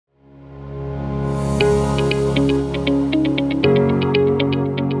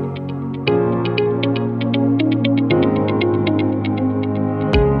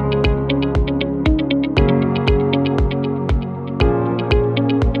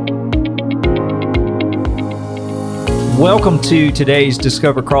Welcome to today's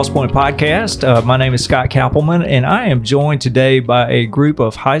Discover Crosspoint podcast. My name is Scott Cappleman, and I am joined today by a group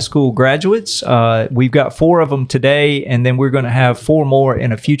of high school graduates. We've got 4 of them today, and then we're going to have 4 more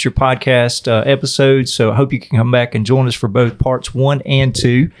in a future podcast episode. So I hope you can come back and join us for both parts 1 and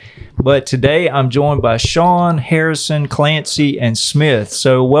 2. But today I'm joined by Sean, Harrison, Clancy, and Smith.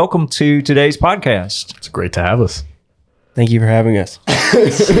 So welcome to today's podcast. It's great to have us. Thank you for having us.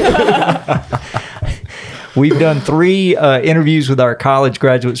 We've done 3 interviews with our college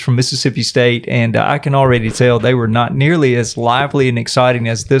graduates from Mississippi State, and I can already tell they were not nearly as lively and exciting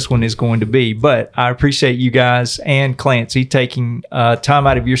as this one is going to be. But I appreciate you guys and Clancy taking time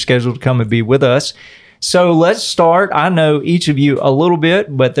out of your schedule to come and be with us. So let's start. I know each of you a little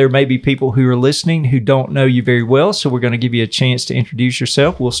bit, but there may be people who are listening who don't know you very well. So we're going to give you a chance to introduce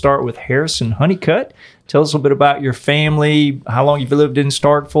yourself. We'll start with Harrison Honeycut. Tell us a little bit about your family, how long you've lived in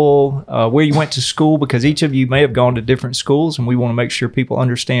Starkville, where you went to school, because each of you may have gone to different schools, and we want to make sure people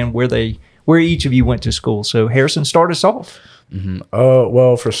understand where each of you went to school. So Harrison, start us off.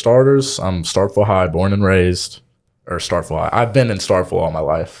 Well, for starters, I'm Starkville High, born and raised. Or Starkville High. I've been in Starkville all my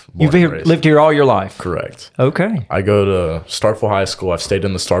life. You've lived here all your life? Correct. Okay. I go to Starkville High School. I've stayed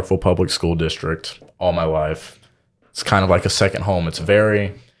in the Starkville Public School District all my life. It's kind of like a second home. It's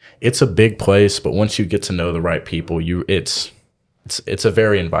a big place, but once you get to know the right people, it's a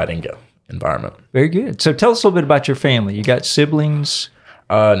very inviting environment. Very good. So tell us a little bit about your family. You got siblings?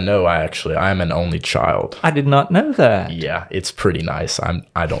 No, I'm an only child. I did not know that. Yeah, it's pretty nice.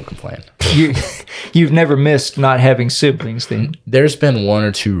 I don't complain. You've never missed not having siblings then? There's been 1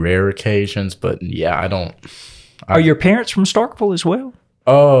 or 2 rare occasions, but yeah, I don't. Are your parents from Starkville as well?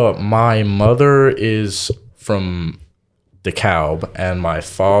 My mother is from DeKalb, and my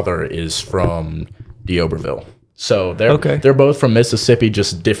father is from D'Oberville. So they're both from Mississippi,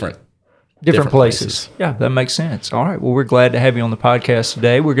 just different places. Yeah, that makes sense. All right. Well, we're glad to have you on the podcast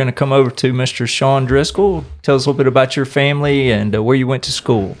today. We're going to come over to Mr. Sean Driskill. Tell us a little bit about your family and where you went to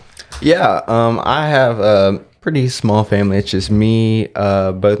school. Yeah, I have a pretty small family. It's just me,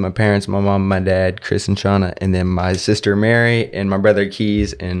 both my parents, my mom, my dad, Chris and Shauna, and then my sister Mary and my brother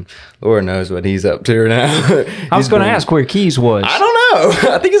Keys, and Lord knows what he's up to now. I was going to ask where Keys was. I don't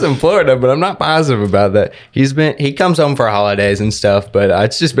know. I think he's in Florida, but I'm not positive about that. He comes home for holidays and stuff, but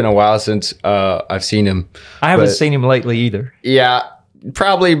it's just been a while since I've seen him. I haven't seen him lately either. Yeah,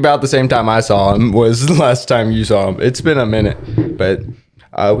 probably about the same time I saw him was the last time you saw him. It's been a minute, but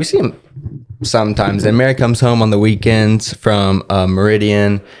we see him sometimes. And Mary comes home on the weekends from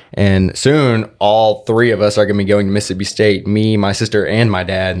Meridian, and soon all 3 of us are going to be going to Mississippi State, me, my sister, and my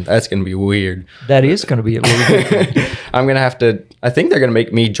dad. That's going to be weird. That is going to be a little bit. I'm going to have to, I think they're going to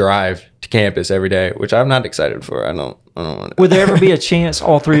make me drive to campus every day, which I'm not excited for. I don't want to. Would there ever be a chance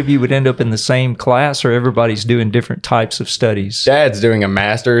all 3 of you would end up in the same class, or everybody's doing different types of studies? Dad's doing a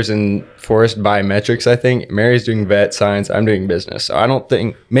master's in forest biometrics, I think. Mary's doing vet science. I'm doing business. So I don't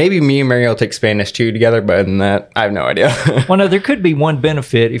think, maybe me and Mary will take Spanish too together, but other than that, I have no idea. Well, no, there could be one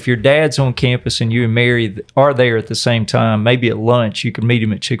benefit. If your dad's on campus and you and Mary are there at the same time, maybe at lunch, you could meet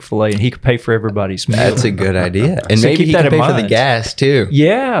him at Chick-fil-A and he could pay for everybody's meal. That's a good idea. And so maybe he can pay for the gas too.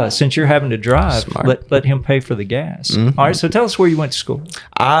 Yeah, since you're having to drive, let him pay for the gas. Mm-hmm. All right, so tell us where you went to school.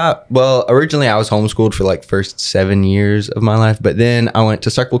 Well, originally I was homeschooled for like first 7 years of my life, but then I went to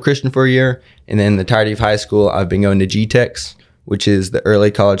Starkville Christian for a year, and then the entirety of high school I've been going to GTEX, which is the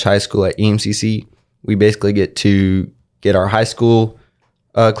early college high school at EMCC. We basically get to get our high school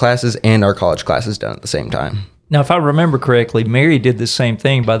classes and our college classes done at the same time. Now, if I remember correctly, Mary did the same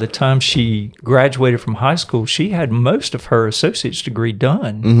thing. By the time she graduated from high school, she had most of her associate's degree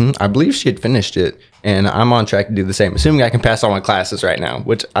done. Mm-hmm. I believe she had finished it, and I'm on track to do the same, assuming I can pass all my classes right now.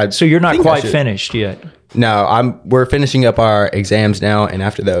 So you're not quite finished yet? No, we're finishing up our exams now, and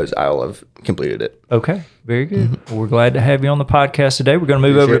after those, I will have completed it. Okay, very good. Mm-hmm. Well, we're glad to have you on the podcast today. We're going to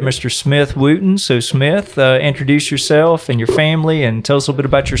move over to Mr. Smith Wooten. So, Smith, introduce yourself and your family, and tell us a little bit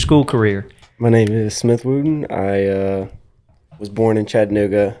about your school career. My name is Smith Wooten. I was born in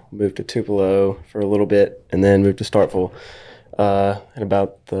Chattanooga, moved to Tupelo for a little bit, and then moved to Starkville. In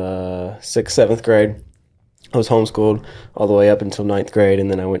about the 6th, 7th grade, I was homeschooled all the way up until 9th grade, and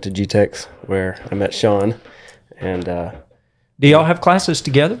then I went to GTEX where I met Sean. And do y'all have classes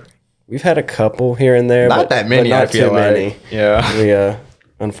together? We've had a couple here and there. Not that many, not I feel too like. many. Yeah. We,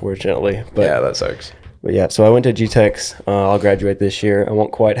 unfortunately. But, yeah, that sucks. But yeah, so I went to GTEX. I'll graduate this year. I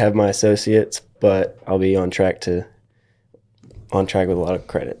won't quite have my associates, but I'll be on track with a lot of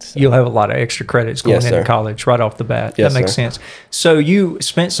credits. So. You'll have a lot of extra credits going into college right off the bat. Yes, that makes sense. So you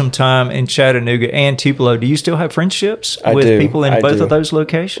spent some time in Chattanooga and Tupelo. Do you still have friendships with people in both of those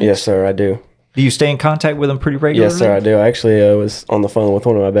locations? Yes, sir, I do. Do you stay in contact with them pretty regularly? Yes, sir, I do. I actually was on the phone with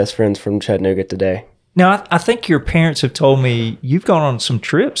one of my best friends from Chattanooga today. Now, I think your parents have told me you've gone on some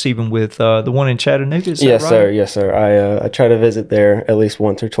trips even with the one in Chattanooga. Is that Yes, right? sir. Yes, sir. I try to visit there at least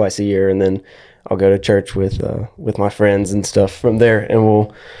once or twice a year, and then I'll go to church with my friends and stuff from there, and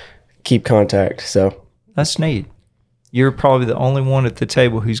we'll keep contact. So That's neat. You're probably the only one at the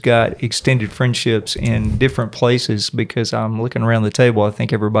table who's got extended friendships in different places, because I'm looking around the table. I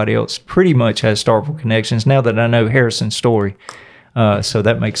think everybody else pretty much has Starkville connections now that I know Harrison's story. So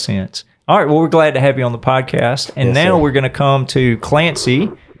that makes sense. All right. Well, we're glad to have you on the podcast. And Yes, now sir. we're going to come to Clancy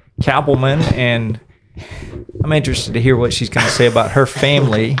Cappleman, and I'm interested to hear what she's going to say about her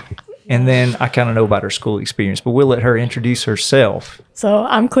family. And then I kind of know about her school experience, but we'll let her introduce herself. So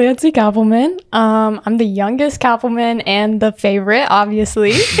I'm Clancy Cappleman. I'm the youngest Cappleman and the favorite,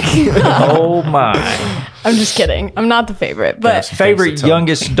 obviously. Oh, my. I'm just kidding. I'm not the favorite, but Favorite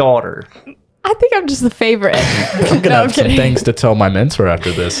youngest daughter. I think I'm just the favorite. I'm gonna No, I'm have some kidding. things to tell my mentor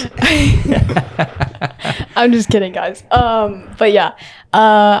after this. I'm just kidding, guys. But yeah,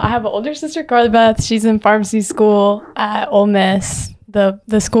 I have an older sister, Carly Beth. She's in pharmacy school at Ole Miss,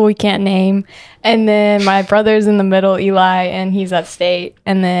 the school we can't name. And then my brother's in the middle, Eli, and he's at State.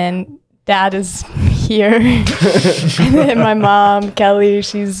 And then Dad is here. And then my mom, Kelly,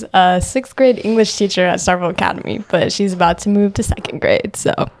 she's a 6th grade English teacher at Starkville Academy, but she's about to move to 2nd grade.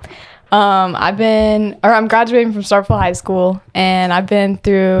 So I'm graduating from Starkville High School, and I've been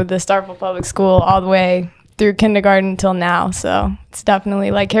through the Starkville Public School all the way through kindergarten till now. So it's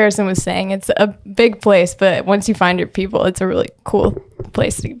definitely, like Harrison was saying, it's a big place, but once you find your people, it's a really cool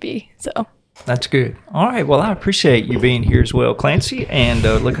place to be. So That's good. All right. Well, I appreciate you being here as well, Clancy, and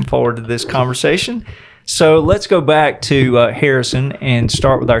looking forward to this conversation. So let's go back to Harrison and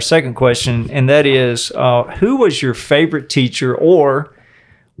start with our second question, and that is, who was your favorite teacher, or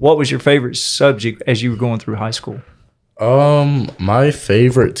what was your favorite subject as you were going through high school? My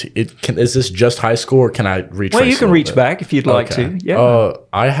favorite. Is this just high school, or can I reach? Well, you can reach back if you'd like to. Yeah.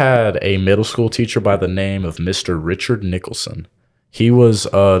 I had a middle school teacher by the name of Mr. Richard Nicholson. He was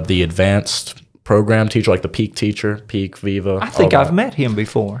the advanced program teacher, like the Peak teacher, Peak, Viva. I think all I've that. met him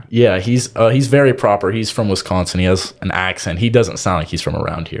before. Yeah, he's very proper. He's from Wisconsin. He has an accent. He doesn't sound like he's from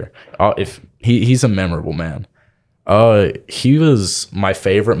around here. He's a memorable man. He was my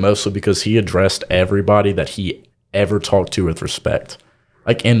favorite mostly because he addressed everybody that he ever talked to with respect.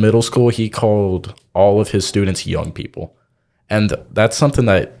 Like in middle school, he called all of his students young people. And that's something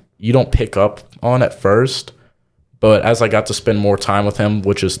that you don't pick up on at first. But as I got to spend more time with him,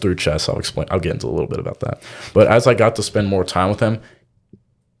 which is through chess, I'll get into a little bit about that. But as I got to spend more time with him,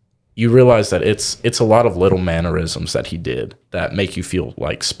 you realize that it's a lot of little mannerisms that he did that make you feel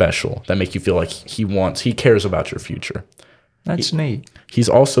like special, that make you feel like he cares about your future. That's neat. He's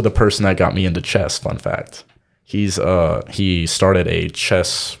also the person that got me into chess, fun fact. He started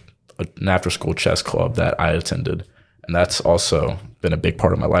an after-school chess club that I attended, and that's also been a big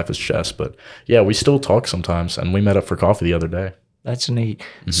part of my life is chess. But yeah, we still talk sometimes, and we met up for coffee the other day. That's neat.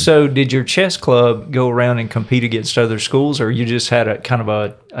 Mm-hmm. So did your chess club go around and compete against other schools, or you just had a kind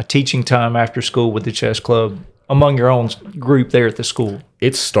of a teaching time after school with the chess club among your own group there at the school?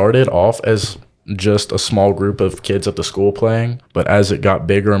 It started off as just a small group of kids at the school playing, but as it got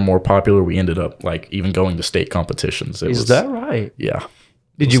bigger and more popular, we ended up like even going to state competitions. Is that right? Yeah.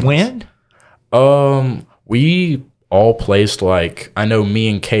 Did you win? We all placed, like, I know me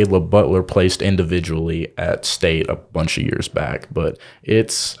and Caleb Butler placed individually at state a bunch of years back, but I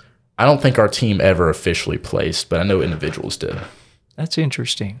don't think our team ever officially placed, but I know individuals did. That's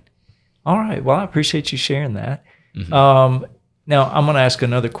interesting. All right. Well, I appreciate you sharing that. Mm-hmm. Now I'm going to ask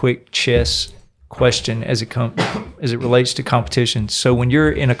another quick chess question as it relates to competition. So when you're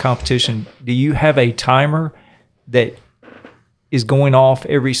in a competition, do you have a timer that is going off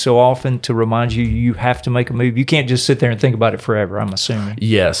every so often to remind you have to make a move? You can't just sit there and think about it forever, I'm assuming.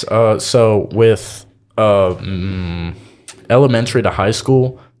 Yes. So with elementary to high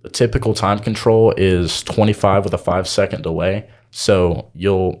school, the typical time control is 25 with a 5-second delay. So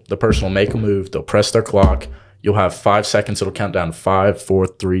the person will make a move, they'll press their clock, you'll have 5 seconds, it'll count down 5, 4,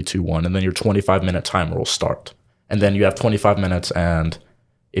 3, 2, 1, and then your 25-minute timer will start. And then you have 25 minutes, and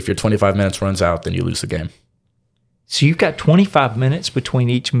if your 25 minutes runs out, then you lose the game. So you've got 25 minutes between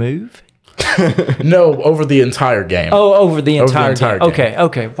each move? No, over the entire game. Oh, over the entire game. game.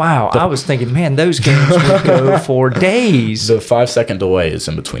 Okay. Wow. I was thinking, man, those games would go for days. The 5-second delay is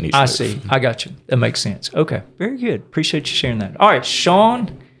in between each move. I see. I got you. That makes sense. Okay. Very good. Appreciate you sharing that. All right,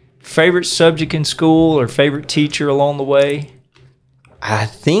 Sean, favorite subject in school or favorite teacher along the way? I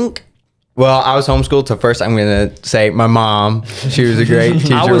think, Well, I was homeschooled, so first I'm going to say my mom. She was a great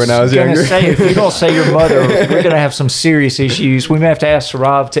teacher when I was gonna younger. say, if you don't say your mother, we're going to have some serious issues. We may have to ask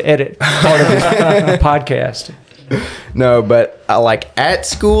Sarav to edit part of his podcast. No, but like at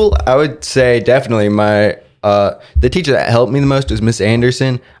school, I would say definitely my the teacher that helped me the most was Miss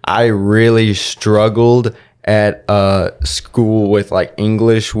Anderson. I really struggled at school with like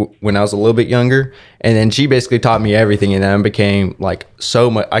English when I was a little bit younger, and then she basically taught me everything, and then I became like so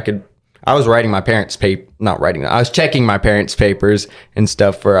much. I was writing my parents' not writing. I was checking my parents' papers and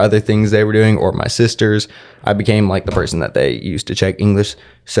stuff for other things they were doing, or my sisters. I became like the person that they used to check English.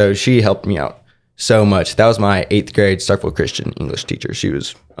 So she helped me out so much. That was my 8th grade Starkville Christian English teacher. She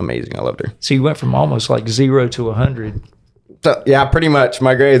was amazing. I loved her. So you went from almost like 0 to 100. So, yeah, pretty much.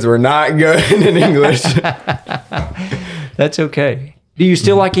 My grades were not good in English. That's okay. Do you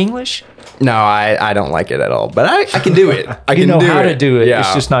still like English? No, I don't like it at all. But I can do it. I You can know do how it. to do it. Yeah.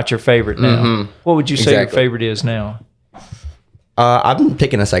 It's just not your favorite now. What would you say your Exactly. favorite is now? I'm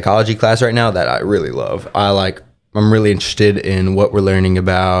taking a psychology class right now that I really love. I'm really interested in what we're learning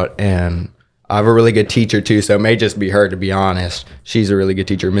about, and I have a really good teacher too, so it may just be her, to be honest. She's a really good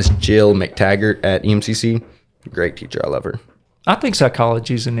teacher, Miss Jill McTaggart at EMCC. Great teacher. I love her. I think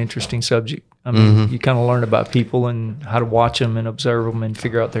psychology is an interesting subject. I mean, you kind of learn about people and how to watch them and observe them and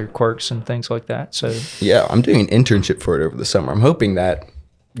figure out their quirks and things like that. So Yeah, I'm doing an internship for it over the summer. I'm hoping that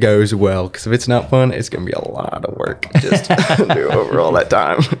goes well, because if it's not fun, it's going to be a lot of work just to do over all that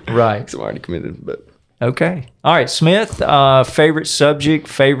time. Right. 'Cause I'm already committed, but... Okay. All right, Smith, favorite subject,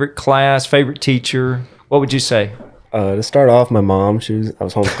 favorite class, favorite teacher. What would you say? To start off, my mom. I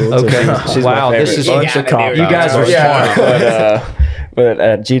was homeschooled. Okay. So she's Wow, my this favorite. is Bunch of cop you guys are Yeah, smart. but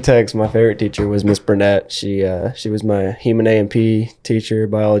at GTEX, my favorite teacher was Miss Burnett. She was my human A&P teacher,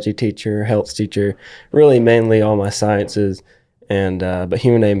 biology teacher, health teacher, really mainly all my sciences. And but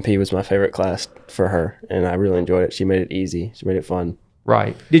human A&P was my favorite class for her, and I really enjoyed it. She made it easy. She made it fun.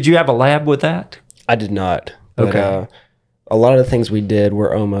 Right. Did you have a lab with that? I did not. But, Okay. a lot of the things we did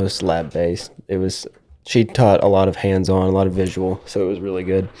were almost lab based. She taught a lot of hands-on, a lot of visual, so it was really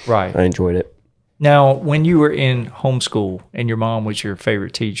good. Right. I enjoyed it. Now, when you were in homeschool and your mom was your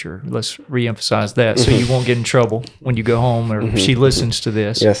favorite teacher, let's reemphasize that so you won't get in trouble when you go home or she listens to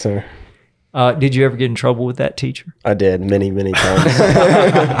this. Yes, sir. Did you ever get in trouble with that teacher? I did many, many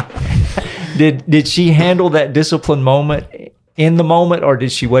times. Did she handle that discipline moment in the moment, or did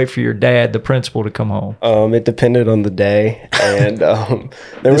she wait for your dad, the principal, to come home? It depended on the day, and there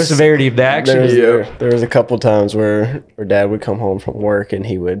The was severity of the action? there was a couple times where dad would come home from work and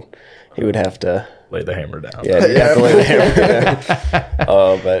he would have to Lay the hammer down. he'd have to lay the hammer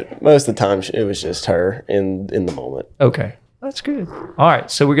down. But most of the time it was just her in the moment. Okay. That's good. All right.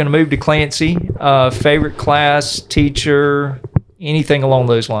 So we're going to move to Clancy. Favorite class, teacher, anything along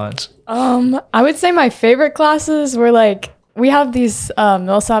those lines? I would say my favorite classes were like, we have these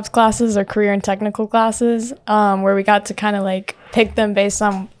MilSAPS classes or career and technical classes where we got to kind of like pick them based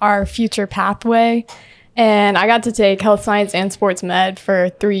on our future pathway. And I got to take health science and sports med for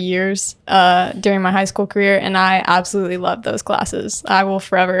 3 years during my high school career. And I absolutely loved those classes. I will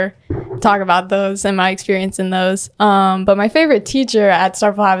forever talk about those and my experience in those. But my favorite teacher at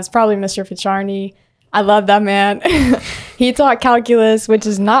Starkville High was probably Mr. Ficharni. I love that man. He taught calculus, which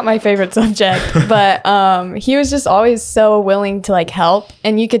is not my favorite subject, but he was just always so willing to like help.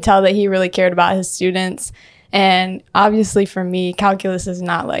 And you could tell that he really cared about his students. And obviously for me, calculus is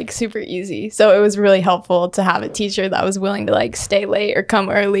not like super easy. So it was really helpful to have a teacher that was willing to like stay late or come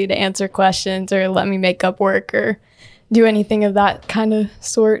early to answer questions or let me make up work or do anything of that kind of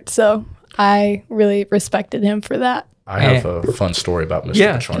sort. So I really respected him for that. I have a fun story about Mr.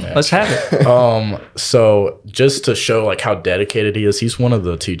 Yeah, Ficharni. let's have it. So just to show like how dedicated he is, he's one of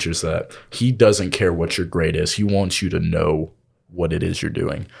the teachers that he doesn't care what your grade is. He wants you to know what it is you're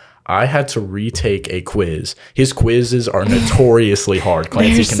doing. I had to retake a quiz. His quizzes are notoriously hard.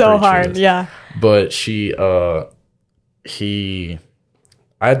 Clancy They're can so preach for hard, this. yeah. But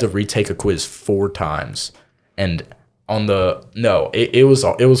I had to retake a quiz 4 times, and it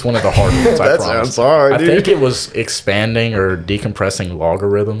was one of the hard ones. I That promise. sounds hard, I dude. think it was expanding or decompressing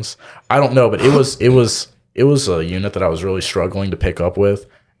logarithms. I don't know, but it was a unit that I was really struggling to pick up with,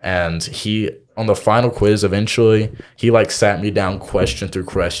 and on the final quiz eventually he like sat me down question through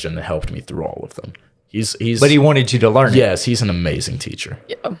question and helped me through all of them. But he wanted you to learn it. Yes, he's an amazing teacher.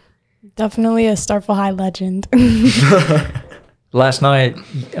 Definitely a Starkville High legend. Last night,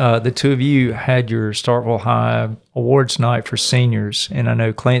 the two of you had your Starkville High awards night for seniors, and I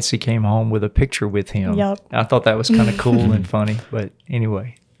know Clancy came home with a picture with him. Yep. I thought that was kind of cool and funny, but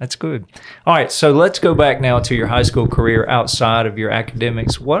anyway, That's good. All right, so let's go back now to your high school career outside of your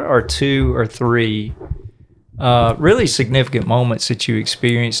academics. What are 2 or 3 really significant moments that you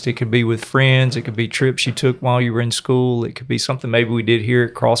experienced? It could be with friends. It could be trips you took while you were in school. It could be something maybe we did here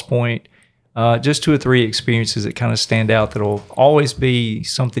at Cross Point. Just 2 or 3 experiences that kind of stand out that'll always be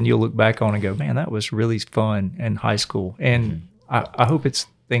something you'll look back on and go, man, that was really fun in high school. And I hope it's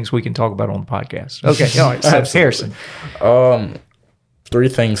things we can talk about on the podcast. Okay, all right, so Harrison. 3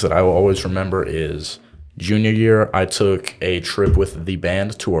 things that I will always remember is junior year, I took a trip with the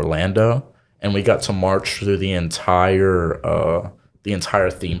band to Orlando, and we got to march through the entire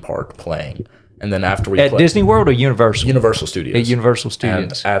theme park playing. And then after we at Disney World or Universal Studios. At Universal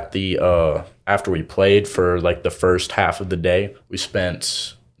Studios. And at the after we played for like the first half of the day, we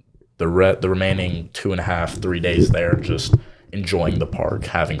spent the remaining 2.5, 3 days there just enjoying the park,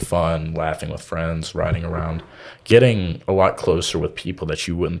 having fun, laughing with friends, riding around, getting a lot closer with people that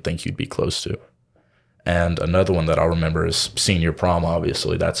you wouldn't think you'd be close to. And another one that I'll remember is senior prom.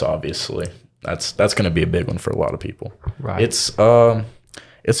 Obviously, that's going to be a big one for a lot of people. Right. It's a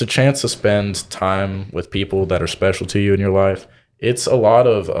chance to spend time with people that are special to you in your life. It's a lot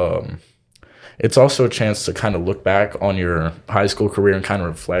of it's also a chance to kind of look back on your high school career and kind of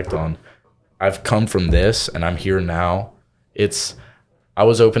reflect on, I've come from this and I'm here now. I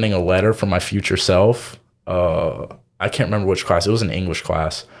was opening a letter for my future self. I can't remember which class. It was an English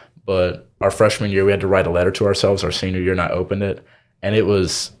class, but our freshman year we had to write a letter to ourselves. Our senior year, and I opened it, and it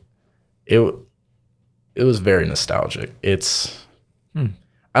was very nostalgic. I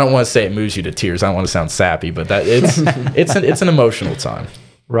don't want to say it moves you to tears. I don't want to sound sappy, but it's an emotional time.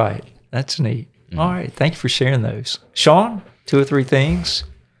 Right. That's neat. All right. Thank you for sharing those. Sean, 2 or 3 things.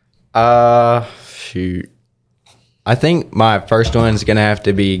 Shoot. I think my first one is going to have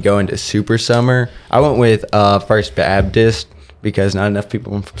to be going to Super Summer. I went with First Baptist because not enough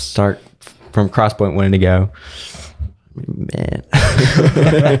people from Cross Point wanted to go. Man.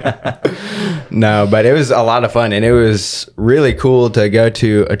 No, but it was a lot of fun, and it was really cool to go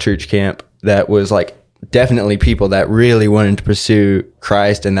to a church camp that was like definitely people that really wanted to pursue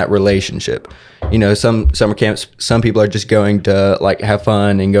Christ and that relationship. You know, some summer camps, some people are just going to like have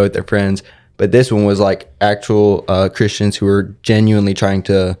fun and go with their friends. But this one was like actual Christians who were genuinely trying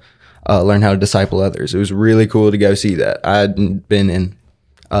to learn how to disciple others. It was really cool to go see that. I hadn't been in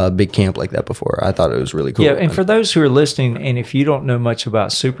a big camp like that before. I thought it was really cool. Yeah, and for those who are listening, and if you don't know much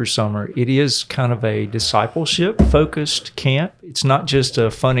about Super Summer, it is kind of a discipleship-focused camp. It's not just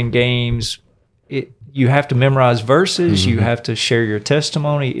fun and games. You have to memorize verses. You have to share your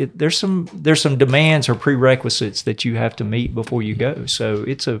testimony. There's some demands or prerequisites that you have to meet before you go. So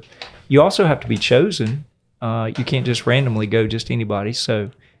you also have to be chosen. You can't just randomly go just anybody. So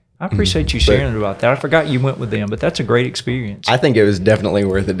I appreciate you sharing about that. I forgot you went with them, but that's a great experience. I think it was definitely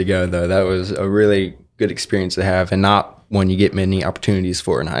worth it to go, though. That was a really good experience to have, and not one you get many opportunities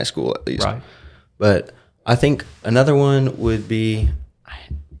for in high school, at least. Right. But I think another one would be, I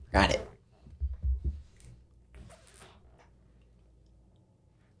got it.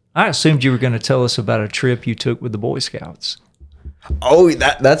 I assumed you were going to tell us about a trip you took with the Boy Scouts. Oh,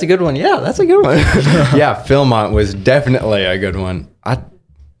 that's a good one. Yeah, that's a good one. Yeah, Philmont was definitely a good one.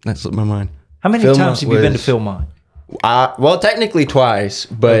 That slipped my mind. How many times have you been to Philmont? Well, technically twice,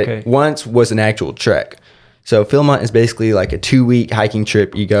 but once was an actual trek. So Philmont is basically like a 2-week hiking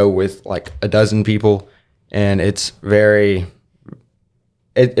trip. You go with like a dozen people, and it's very...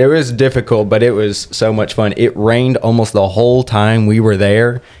 It was difficult, but it was so much fun. It rained almost the whole time we were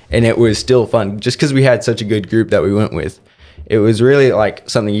there, and it was still fun just because we had such a good group that we went with. It was really like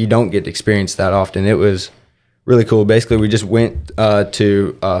something you don't get to experience that often. It was really cool. Basically, we just went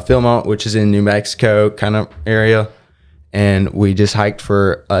to Philmont, which is in New Mexico kind of area, and we just hiked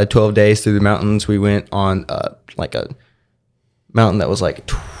for 12 days through the mountains. We went on like a mountain that was like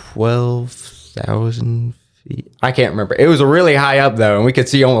 12,000 feet. I can't remember. It was really high up though, and we could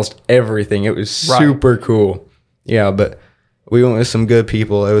see almost everything. It was super cool. Yeah, but we went with some good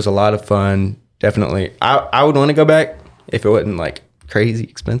people. It was a lot of fun. Definitely. I would want to go back if it wasn't like crazy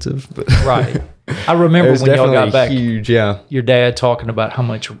expensive. But Right. I remember when y'all got back. Huge, yeah. Your dad talking about how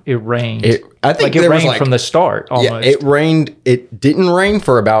much it rained. I think it rained from the start almost. Yeah, it rained. It didn't rain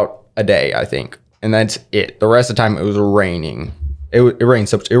for about a day, I think, and that's it. The rest of the time it was raining. It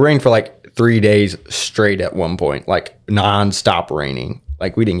rained. It rained for like 3 days straight at one point, like non-stop raining.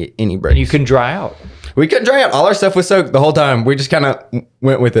 Like we didn't get any breaks. And you couldn't dry out. We couldn't dry out. All our stuff was soaked the whole time. We just kind of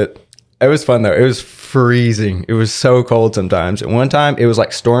went with it. It was fun though. It was freezing. It was so cold sometimes. And one time it was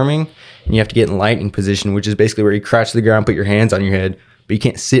like storming, and you have to get in lightning position, which is basically where you crouch to the ground, put your hands on your head, but you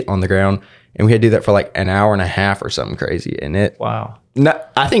can't sit on the ground. And we had to do that for like an hour and a half or something crazy. And Wow.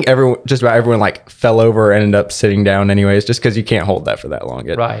 I think just about everyone like fell over and ended up sitting down anyways, just because you can't hold that for that long.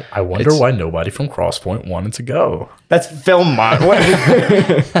 Right. I wonder why nobody from Crosspoint wanted to go. That's film mod.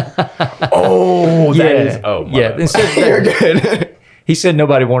 Oh, that is. Oh, my Yeah. bad. Instead, You're good. he said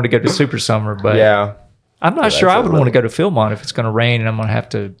nobody wanted to go to Super Summer, but Yeah. I'm not sure I would want to go to Philmont if it's going to rain and I'm going to have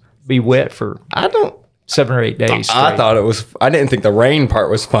to be wet for I don't. 7 or 8 days. I thought it was. I didn't think the rain part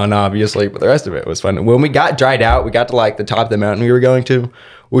was fun, obviously, but the rest of it was fun. When we got dried out, we got to like the top of the mountain we were going to,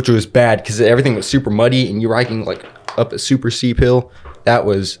 which was bad because everything was super muddy and you were hiking like up a super steep hill. That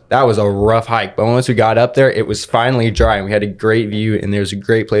was a rough hike. But once we got up there, it was finally dry and we had a great view and there was a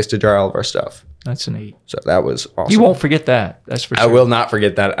great place to dry all of our stuff. That's neat. So that was awesome. You won't forget that. That's for sure. I will not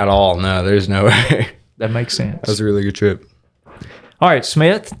forget that at all. No, there's no way. That makes sense. That was a really good trip. All right,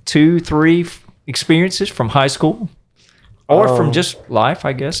 Smith, 2, 3 experiences from high school or from just life,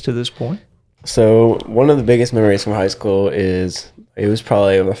 I guess, to this point. So one of the biggest memories from high school is it was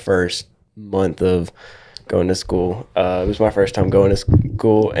probably the first month of going to school. It was my first time going to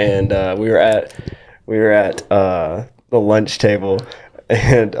school, and we were at the lunch table,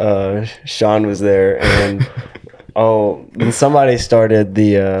 and Sean was there, and and somebody started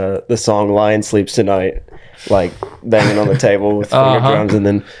the song "Lion Sleeps Tonight," like banging on the table with finger drums, and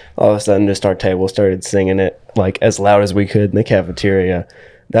then all of a sudden just our table started singing it like as loud as we could in the cafeteria.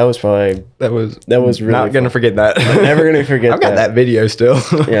 That was really not gonna forget that. I'm never gonna forget. I've got that video still.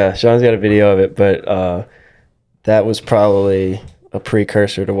 Yeah, Sean's got a video of it, but that was probably a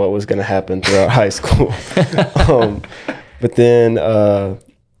precursor to what was going to happen throughout high school. But then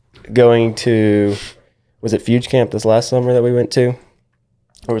going to, was it Fuge Camp this last summer that we went to?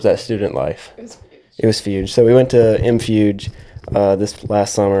 Or was that Student Life? It was Fuge. So we went to MFuge this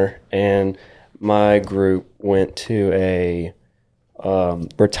last summer, and my group went to a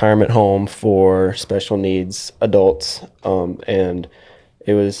retirement home for special needs adults, and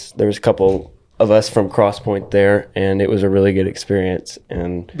there was a couple of us from Crosspoint there, and it was a really good experience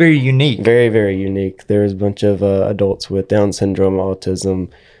and Very unique. very, very unique. There was a bunch of adults with Down syndrome, autism,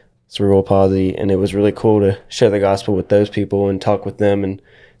 cerebral palsy, and it was really cool to share the gospel with those people and talk with them and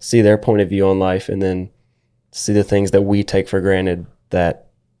see their point of view on life, and then see the things that we take for granted, that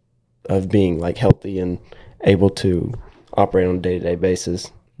of being like healthy and able to operate on a day-to-day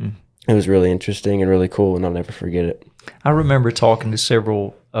basis. It was really interesting and really cool, and I'll never forget it. I remember talking to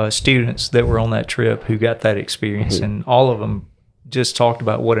several students that were on that trip who got that experience, and all of them just talked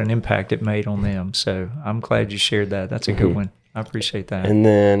about what an impact it made on them. So I'm glad you shared that. That's a good one. I appreciate that. And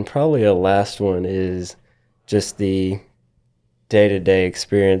then probably a last one is just the day-to-day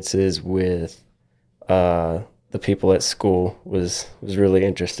experiences with the people at school was really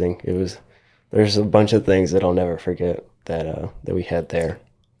interesting. There's a bunch of things that I'll never forget that we had there.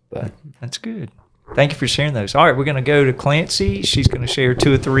 But that's good. Thank you for sharing those. All right, we're going to go to Clancy. She's going to share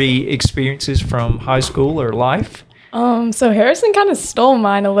 2 or 3 experiences from high school or life. So Harrison kind of stole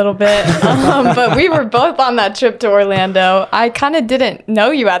mine a little bit, but we were both on that trip to Orlando. I kind of didn't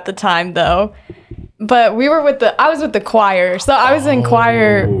know you at the time though, but I was with the choir. So I was in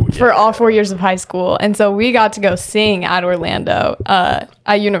choir for all 4 years of high school. And so we got to go sing at Orlando,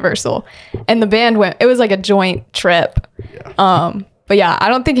 at Universal, and the band it was like a joint trip. But yeah, I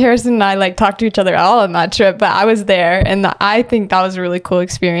don't think Harrison and I like talked to each other at all on that trip, but I was there, and I think that was a really cool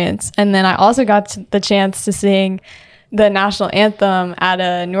experience. And then I also got the chance to sing the national anthem at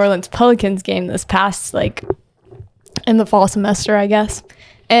a New Orleans Pelicans game this past, like, in the fall semester, I guess.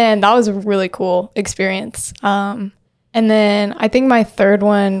 And that was a really cool experience. And then I think my third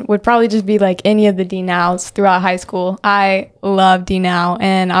one would probably just be like any of the D-Nows throughout high school. I love D-Now,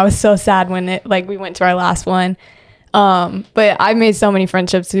 and I was so sad when we went to our last one. But I made so many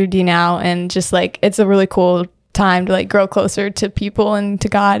friendships through D-Now, and just like it's a really cool time to like grow closer to people and to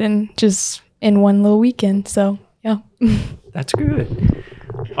God, and just in one little weekend. So yeah. That's good.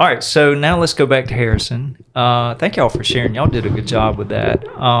 All right, so now let's go back to Harrison. Thank y'all for sharing. Y'all did a good job with that.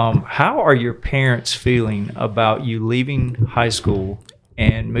 How are your parents feeling about you leaving high school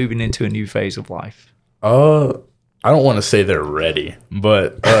and moving into a new phase of life? I don't want to say they're ready,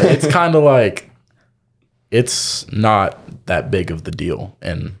 but it's kind of like it's not that big of the deal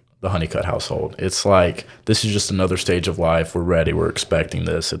in the Honeycut household. It's like, this is just another stage of life. We're ready. We're expecting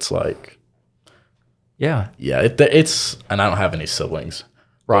this. It's like, yeah, it's, and I don't have any siblings.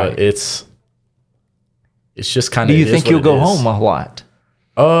 Right. It's just kind of. Do you think you'll go home a lot?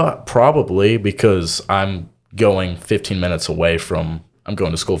 Probably, because I'm going 15 minutes away from. I'm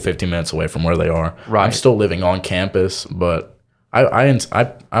going to school 15 minutes away from where they are. Right. I'm still living on campus, but I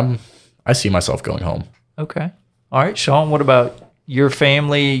see myself going home. Okay. All right, Sean. What about your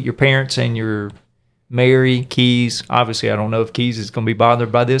family, your parents, and your Mary, Keys. Obviously, I don't know if Keys is going to be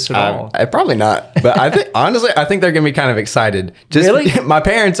bothered by this at all. Probably not. But I think honestly, I think they're gonna be kind of excited. Really? My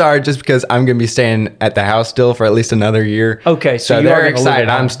parents are, just because I'm gonna be staying at the house still for at least another year. Okay, so you are they're gonna live excited.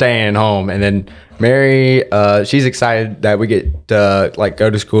 at home. I'm staying home, and then Mary, she's excited that we get to like go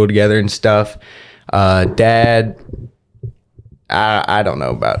to school together and stuff. Dad, I don't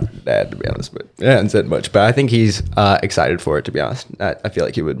know about Dad, to be honest, but he hasn't said much. But I think he's excited for it, to be honest. I feel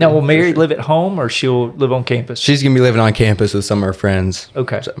like he would. Now, be, will for Mary sure. live at home or she'll live on campus? She's gonna be living on campus with some of her friends.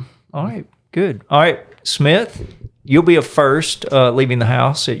 Okay. So. All right. Good. All right, Smith, you'll be a first leaving the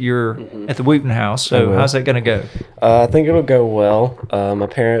house at the Wooten house. So how's that going to go? I think it'll go well. My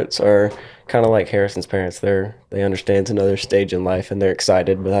parents are kind of like Harrison's parents. They understand it's another stage in life and they're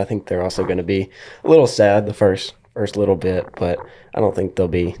excited, but I think they're also going to be a little sad the first little bit. But I don't think they'll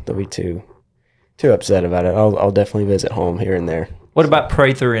be too upset about it. I'll definitely visit home here and there. What about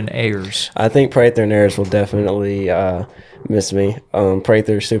Prather and Ayers? I think Prather and Ayers will definitely miss me.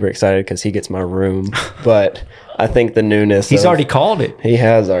 Prather's super excited because he gets my room, but I think the newness. He's already called it. He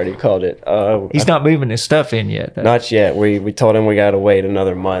has already called it. He's not moving his stuff in yet, though. Not yet. We told him we got to wait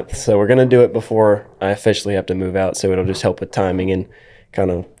another month, so we're gonna do it before I officially have to move out. So it'll just help with timing and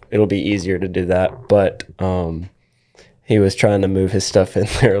kind of it'll be easier to do that. But he was trying to move his stuff in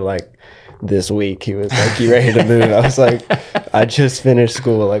there like this week. He was like, "You ready to move?" I was like, "I just finished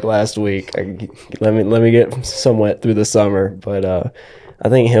school like last week. Let me get somewhat through the summer." But I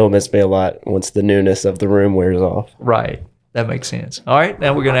think he'll miss me a lot once the newness of the room wears off. Right. That makes sense. All right.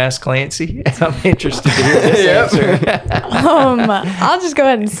 Now we're going to ask Clancy. I'm interested to hear this answer. I'll just go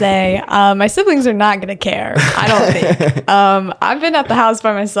ahead and say my siblings are not going to care. I don't think. I've been at the house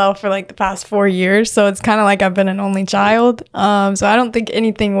by myself for like the past 4 years, so it's kind of like I've been an only child. So I don't think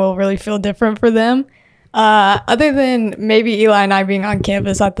anything will really feel different for them, other than maybe Eli and I being on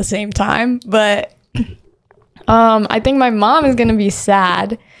campus at the same time. But I think my mom is going to be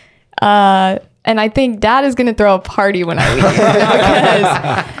sad. And I think Dad is going to throw a party when I leave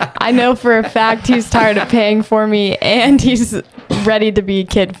because I know for a fact he's tired of paying for me and he's ready to be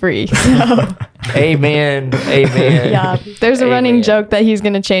kid free. So, Amen. yeah, there's a running joke that he's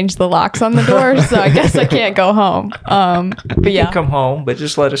going to change the locks on the door. So I guess I can't go home. But yeah, Come home, but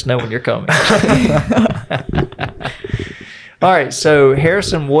just let us know when you're coming. All right. So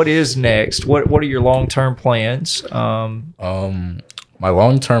Harrison, what is next? What are your long-term plans? My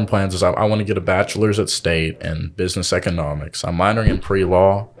long-term plans is I want to get a bachelor's at State in business economics. I'm minoring in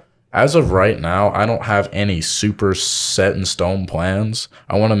pre-law. As of right now, I don't have any super set in stone plans.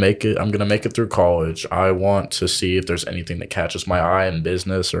 I'm going to make it through college. I want to see if there's anything that catches my eye in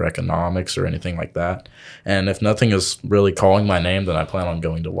business or economics or anything like that. And if nothing is really calling my name, then I plan on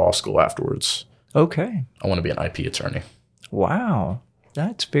going to law school afterwards. Okay. I want to be an IP attorney. Wow.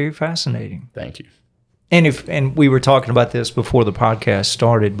 That's very fascinating. Thank you. And we were talking about this before the podcast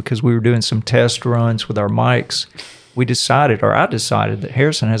started because we were doing some test runs with our mics. I decided that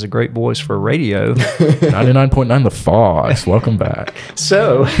Harrison has a great voice for radio. 99.9 The Fox. Welcome back.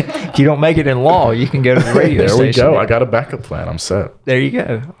 So if you don't make it in law, you can go to the radio There we station. go. I got a backup plan. I'm set. There you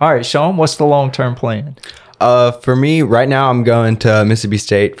go. All right, Sean, what's the long-term plan? For me, right now, I'm going to Mississippi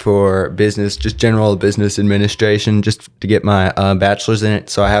State for business, just general business administration, just to get my bachelor's in it.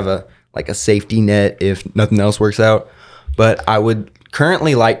 So I have a safety net if nothing else works out. But I would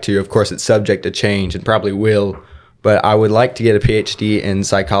currently like to, of course, it's subject to change and probably will, but I would like to get a PhD in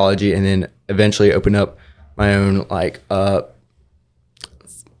psychology and then eventually open up my own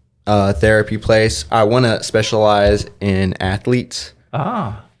therapy place. I want to specialize in athletes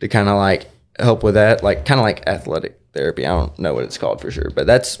to kind of help with that, kind of like athletic therapy. I don't know what it's called for sure, but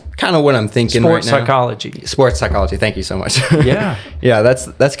that's kind of what I'm thinking Sports right now. psychology. Sports psychology. Thank you so much. Yeah. Yeah,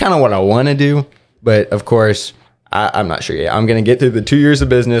 that's kind of what I want to do. But of course, I'm not sure yet. I'm going to get through the 2 years of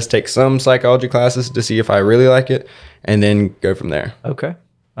business, take some psychology classes to see if I really like it, and then go from there. Okay.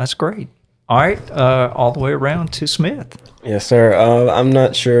 That's great. All right. All the way around to Smith. Yes, sir. I'm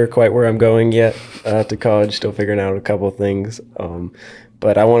not sure quite where I'm going yet to college. Still figuring out a couple of things.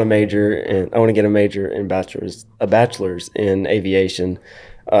 But I want to get a major in a bachelor's in aviation,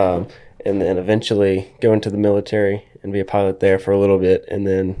 and then eventually go into the military and be a pilot there for a little bit, and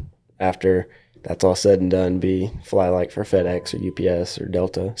then after that's all said and done, fly for FedEx or UPS or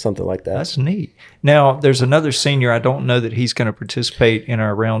Delta, something like that. That's neat. Now, there's another senior. I don't know that he's going to participate in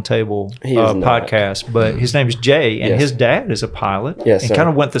our roundtable He is not. podcast, but his name is Jay, and Yes. his dad is a pilot. Yes, and sir. kind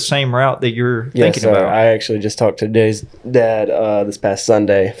of went the same route that you're Yes, thinking sir. about. I actually just talked to Jay's dad this past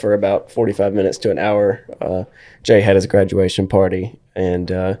Sunday for about 45 minutes to an hour. Jay had his graduation party,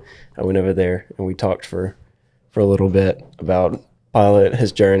 and I went over there and we talked for a little bit about pilot,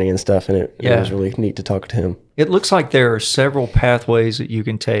 his journey and stuff, and it Yeah. was really neat to talk to him. It looks like there are several pathways that you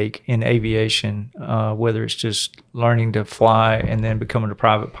can take in aviation, whether it's just learning to fly and then becoming a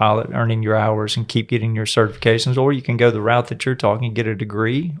private pilot, earning your hours and keep getting your certifications, or you can go the route that you're talking and get a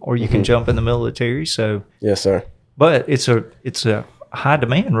degree, or you can jump in the military. So, Yes, sir. but it's a high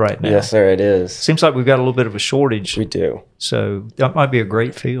demand right now. Yes, sir, it is. Seems like we've got a little bit of a shortage. We do. So that might be a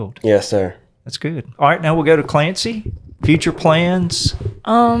great field. Yes, sir. That's good. All right, now we'll go to Clancy. Future plans.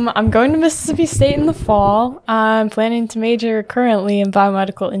 I'm going to Mississippi State in the fall. I'm planning to major currently in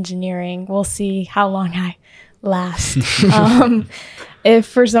biomedical engineering. We'll see how long I last. If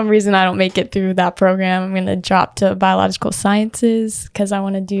for some reason I don't make it through that program, I'm going to drop to biological sciences because I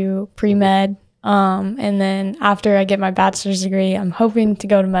want to do pre-med. And then after I get my bachelor's degree, I'm hoping to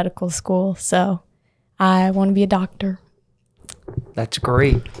go to medical school. So I want to be a doctor. That's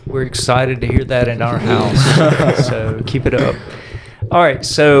great. We're excited to hear that in our house. So keep it up. All right.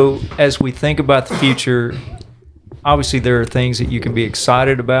 So as we think about the future, obviously there are things that you can be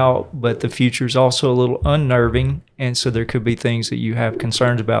excited about, but the future is also a little unnerving. And so there could be things that you have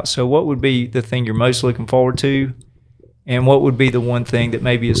concerns about. So what would be the thing you're most looking forward to? And what would be the one thing that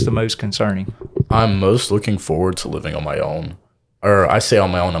maybe is the most concerning? I'm most looking forward to living on my own. Or I say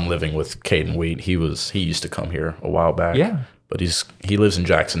on my own, I'm living with Caden Wheat. He used to come here a while back. Yeah. But he lives in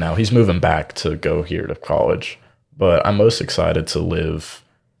Jackson now. He's moving back to go here to college. But I'm most excited to live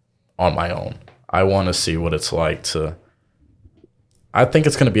on my own. I want to see what it's like to. I think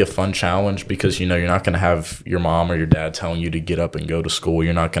it's going to be a fun challenge because, you're not going to have your mom or your dad telling you to get up and go to school.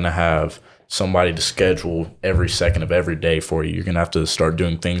 You're not going to have somebody to schedule every second of every day for you. You're going to have to start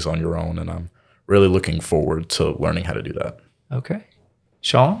doing things on your own. And I'm really looking forward to learning how to do that. Okay.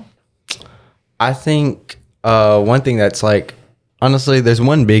 Sean? I think one thing that's like, honestly, there's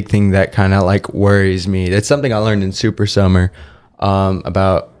one big thing that kind of like worries me. That's something I learned in Super Summer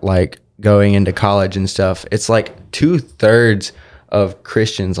about like going into college and stuff. It's like 2/3 of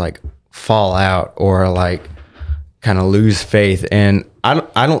Christians like fall out or like kind of lose faith. And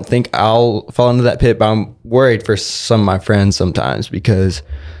I don't think I'll fall into that pit, but I'm worried for some of my friends sometimes because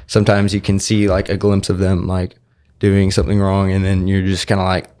sometimes you can see like a glimpse of them like doing something wrong and then you're just kind of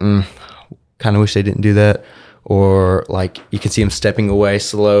like, kind of wish they didn't do that. Or like you can see them stepping away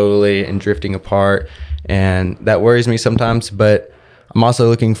slowly and drifting apart. And that worries me sometimes, but I'm also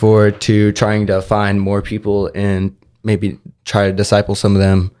looking forward to trying to find more people and maybe try to disciple some of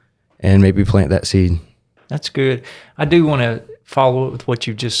them and maybe plant that seed. That's good. I do want to follow up with what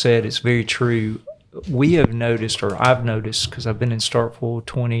you just said. It's very true. We have noticed, or I've noticed, because I've been in Starkville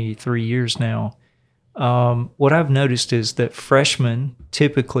 23 years now, what I've noticed is that freshmen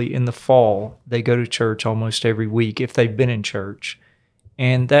typically in the fall, they go to church almost every week if they've been in church.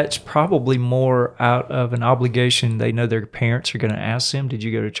 And that's probably more out of an obligation. They know their parents are going to ask them, did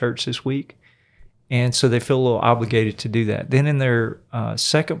you go to church this week? And so they feel a little obligated to do that. Then in their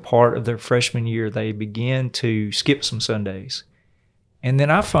second part of their freshman year, they begin to skip some Sundays. And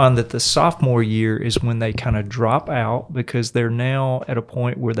then I find that the sophomore year is when they kind of drop out because they're now at a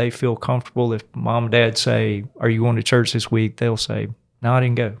point where they feel comfortable. If mom and dad say, are you going to church this week? They'll say, no, I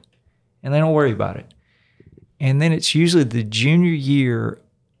didn't go. And they don't worry about it. And then it's usually the junior year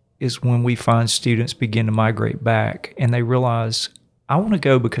is when we find students begin to migrate back and they realize, I want to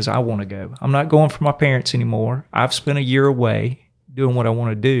go because I want to go. I'm not going for my parents anymore. I've spent a year away doing what I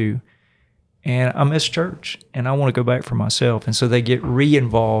want to do. And I miss church and I want to go back for myself. And so they get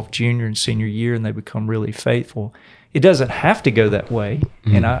re-involved junior and senior year and they become really faithful. It doesn't have to go that way.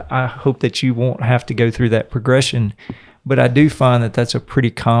 Mm-hmm. And I hope that you won't have to go through that progression. But I do find that that's a pretty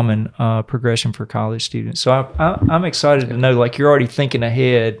common progression for college students. So I'm excited to know, like, you're already thinking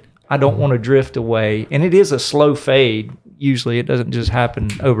ahead. I don't want to drift away. And it is a slow fade. Usually it doesn't just happen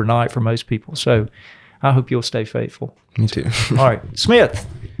overnight for most people. So I hope you'll stay faithful. Me too. All right. Smith,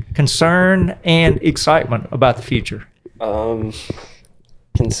 concern and excitement about the future.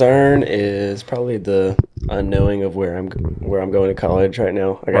 Concern is probably the unknowing of where I'm going to college right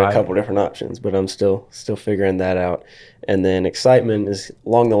now. I got a couple different options, but I'm still figuring that out. And then excitement is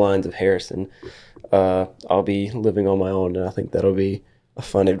along the lines of Harrison. I'll be living on my own, and I think that'll be a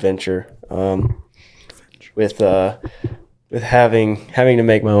fun adventure. With having to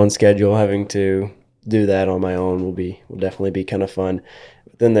make my own schedule, having to do that on my own will definitely be kind of fun.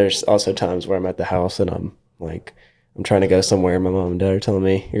 But then there's also times where I'm at the house and I'm trying to go somewhere and my mom and dad are telling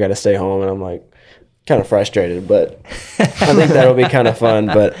me you got to stay home, and I'm like kind of frustrated, but I think that'll be kind of fun.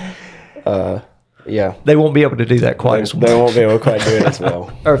 But Yeah. They won't be able to do that quite as well. They won't be able to quite do it as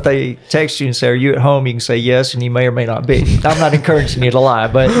well. Or if they text you and say, "Are you at home?" You can say yes, and you may or may not be. I'm not encouraging you to lie,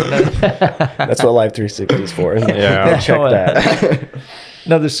 but That's what Life 360 is for. Yeah. Check that.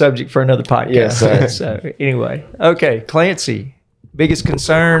 another subject for another podcast. Yes, sir. So anyway, okay, Clancy, biggest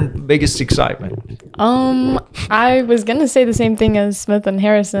concern, biggest excitement. I was gonna say the same thing as Smith and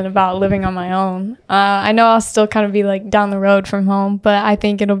Harrison about living on my own. I know I'll still kind of be like down the road from home, but I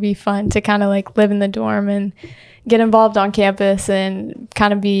think it'll be fun to kind of like live in the dorm and get involved on campus and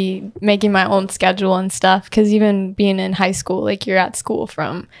kind of be making my own schedule and stuff. Because even being in high school, like you're at school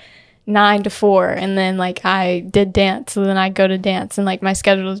from 9 to 4, and then like I did dance, so then I go to dance, and like my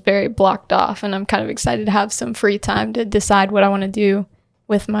schedule is very blocked off, and I'm kind of excited to have some free time to decide what I want to do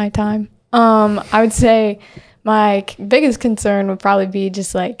with my time. I would say my biggest concern would probably be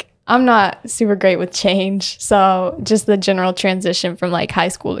just like I'm not super great with change, so just the general transition from like high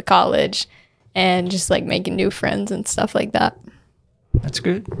school to college and just like making new friends and stuff like that. That's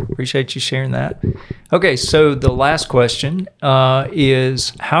good. Appreciate you sharing that. Okay, so the last question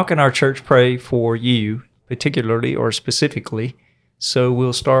is, how can our church pray for you, particularly or specifically? So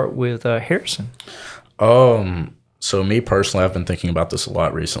we'll start with Harrison. So me personally, I've been thinking about this a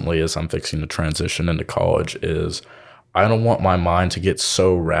lot recently as I'm fixing to transition into college, is I don't want my mind to get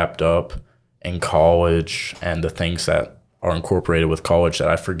so wrapped up in college and the things that are incorporated with college that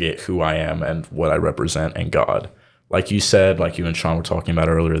I forget who I am and what I represent in God. Like you said, like you and Sean were talking about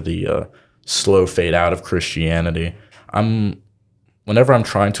earlier, the slow fade out of Christianity. Whenever I'm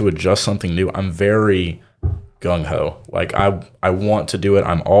trying to adjust something new, I'm very gung-ho. Like I want to do it.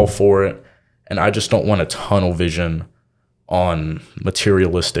 I'm all for it. And I just don't want a tunnel vision on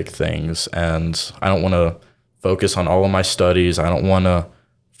materialistic things. And I don't want to focus on all of my studies. I don't want to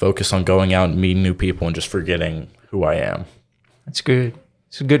focus on going out and meeting new people and just forgetting who I am. That's good.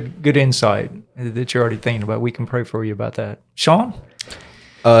 It's a good insight that you're already thinking about. We can pray for you about that. Sean?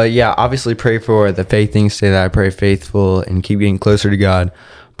 Yeah, obviously pray for the faith things, say that I pray faithful and keep getting closer to God.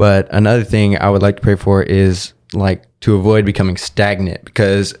 But another thing I would like to pray for is like to avoid becoming stagnant,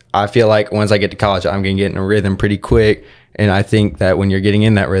 because I feel like once I get to college, I'm going to get in a rhythm pretty quick. And I think that when you're getting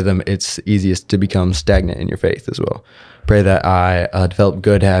in that rhythm, it's easiest to become stagnant in your faith as well. Pray that I develop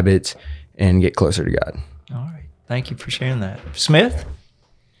good habits and get closer to God. All right. Thank you for sharing that. Smith?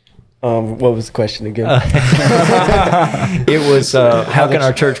 What was the question again? It was, how can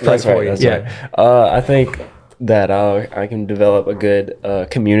our church pray for you? Right. I think that I can develop a good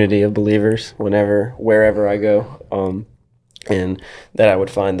community of believers wherever I go, and that I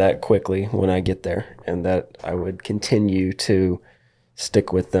would find that quickly when I get there, and that I would continue to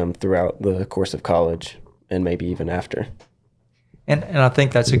stick with them throughout the course of college and maybe even after. And I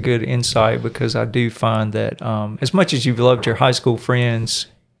think that's a good insight, because I do find that as much as you've loved your high school friends,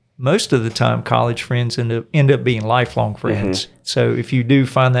 most of the time college friends end up being lifelong friends. Mm-hmm. So if you do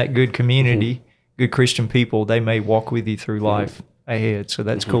find that good community, mm-hmm. good Christian people, they may walk with you through life ahead. So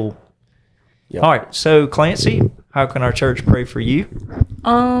that's mm-hmm. cool. Yep. All right. So Clancy, how can our church pray for you?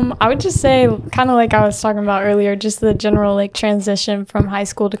 I would just say, kind of like I was talking about earlier, just the general like transition from high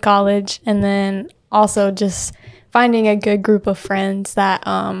school to college, and then also just finding a good group of friends that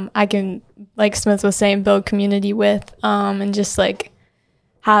I can, like Smith was saying, build community with, and just like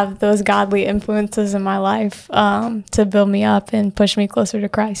have those godly influences in my life to build me up and push me closer to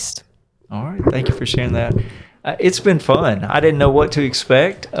Christ. All right. Thank you for sharing that. It's been fun. I didn't know what to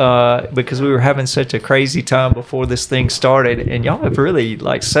expect because we were having such a crazy time before this thing started, and y'all have really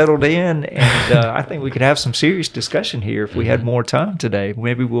like settled in, and I think we could have some serious discussion here if we had more time today.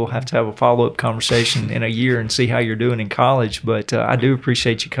 Maybe we'll have to have a follow-up conversation in a year and see how you're doing in college, but I do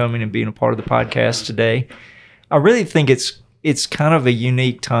appreciate you coming and being a part of the podcast today. I really think it's kind of a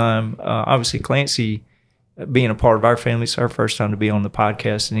unique time. Obviously, Clancy being a part of our family, it's our first time to be on the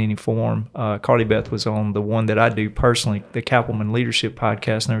podcast in any form. Carly Beth was on the one that I do personally, the Cappleman Leadership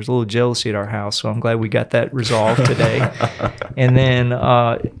Podcast, and there was a little jealousy at our house, so I'm glad we got that resolved today. And then,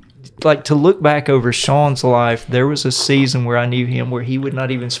 like, to look back over Sean's life, there was a season where I knew him where he would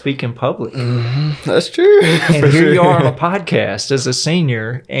not even speak in public. Mm-hmm. That's true. And here you are on a podcast as a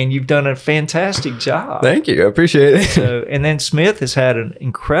senior, and you've done a fantastic job. Thank you. I appreciate it. So, and then Smith has had an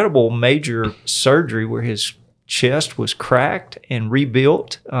incredible major surgery where his chest was cracked and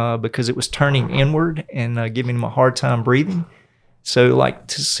rebuilt because it was turning inward and giving him a hard time breathing. So, like,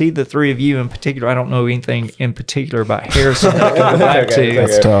 to see the three of you in particular, I don't know anything in particular about Harrison that I can go back to.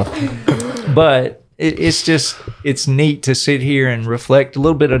 That's tough. But it's neat to sit here and reflect a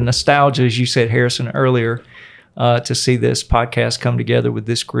little bit of nostalgia, as you said, Harrison, earlier, to see this podcast come together with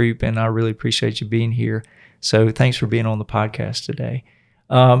this group. And I really appreciate you being here. So thanks for being on the podcast today.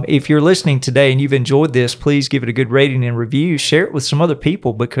 If you're listening today and you've enjoyed this, please give it a good rating and review. Share it with some other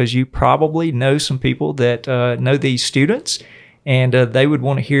people because you probably know some people that know these students, and they would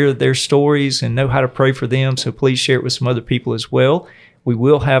want to hear their stories and know how to pray for them. So please share it with some other people as well. We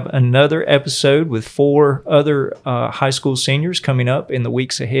will have another episode with 4 other high school seniors coming up in the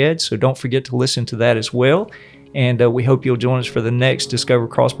weeks ahead. So don't forget to listen to that as well. And we hope you'll join us for the next Discover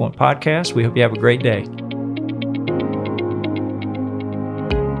Crosspoint podcast. We hope you have a great day.